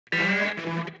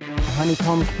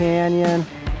Honeycomb Canyon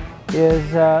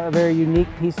is a very unique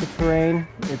piece of terrain.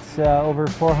 It's over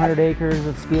 400 acres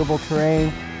of skiable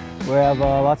terrain. We have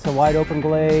lots of wide open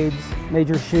glades,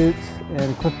 major chutes,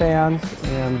 and cliff bands,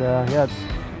 and yeah, it's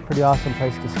a pretty awesome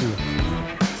place to ski.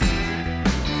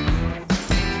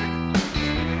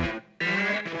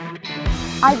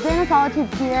 I've been a Solitude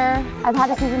skier. I've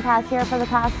had a season pass here for the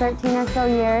past 13 or so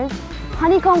years.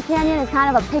 Honeycomb Canyon is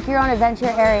kind of a pick-your-own-adventure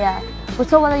area.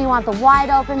 So whether you want the wide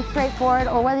open, straightforward,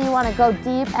 or whether you want to go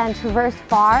deep and traverse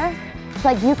far, it's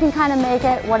like you can kind of make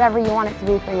it whatever you want it to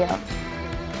be for you.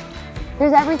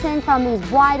 There's everything from these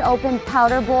wide open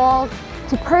powder bowls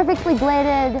to perfectly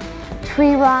graded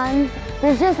tree runs.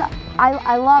 There's just,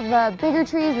 I love the bigger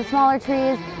trees, the smaller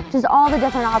trees, just all the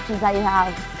different options that you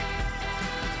have.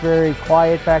 It's very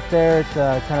quiet back there. It's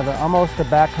kind of almost a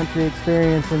backcountry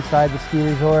experience inside the ski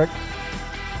resort.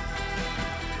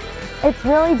 It's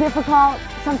really difficult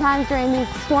sometimes during these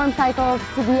storm cycles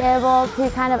to be able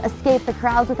to kind of escape the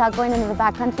crowds without going into the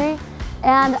backcountry.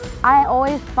 And I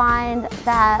always find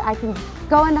that I can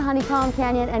go into Honeycomb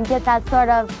Canyon and get that sort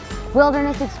of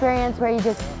wilderness experience where you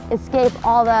just escape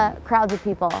all the crowds of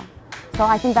people. So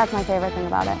I think that's my favorite thing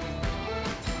about it.